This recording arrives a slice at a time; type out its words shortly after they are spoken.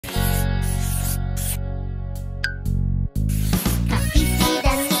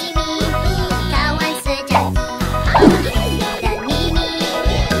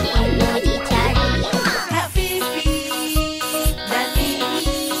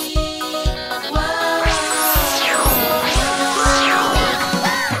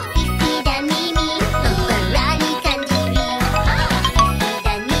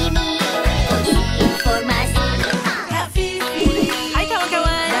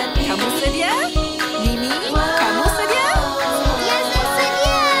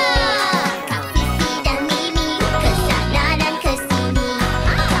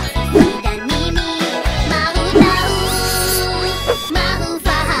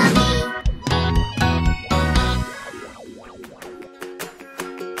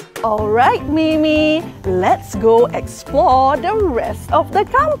Alright, Mimi, let's go explore the rest of the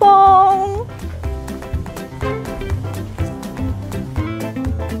kampong.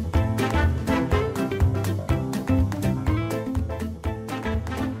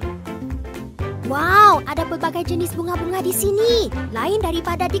 Wow, ada pelbagai jenis bunga-bunga di sini, lain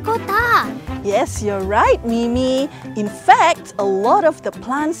daripada di kota. Yes, you're right, Mimi. In fact, a lot of the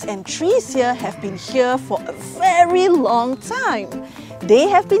plants and trees here have been here for a very long time. They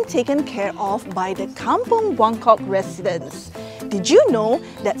have been taken care of by the Kampong Buangkok residents. Did you know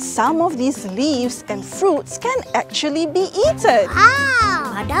that some of these leaves and fruits can actually be eaten?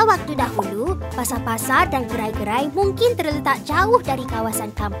 Pada waktu dahulu, pasar-pasar dan gerai-gerai mungkin terletak jauh dari kawasan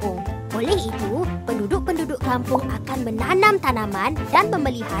kampung. Oleh itu, penduduk-penduduk kampung akan menanam tanaman dan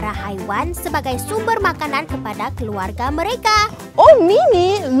memelihara haiwan sebagai sumber makanan kepada keluarga mereka. Oh,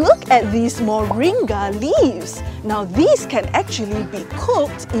 Mimi, look at these moringa leaves. Now, these can actually be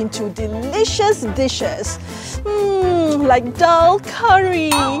cooked into delicious dishes. Like dal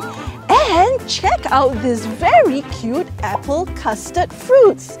curry. And check out these very cute apple custard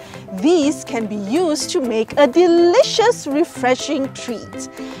fruits. These can be used to make a delicious, refreshing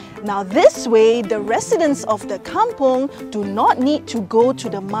treat. Now this way, the residents of the kampong do not need to go to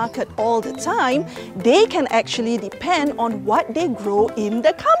the market all the time. They can actually depend on what they grow in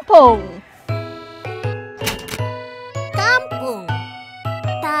the kampong. Kampung,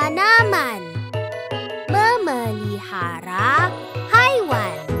 tanaman, memelihara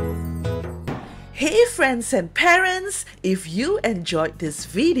haiwan. Hey friends and parents, if you enjoyed this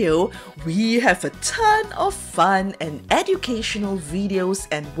video, we have a ton of fun and educational videos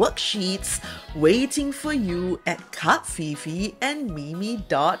and worksheets waiting for you at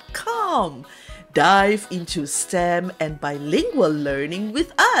KapFifiandMimi.com. Dive into STEM and bilingual learning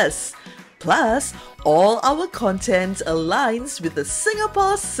with us. Plus, all our content aligns with the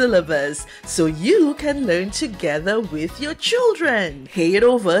Singapore syllabus, so you can learn together with your children. Head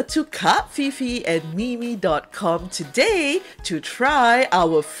over to KapFifiandMimi.com today to try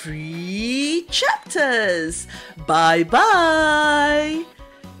our free chapters. Bye-bye!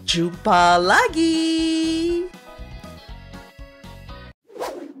 Jumpa lagi!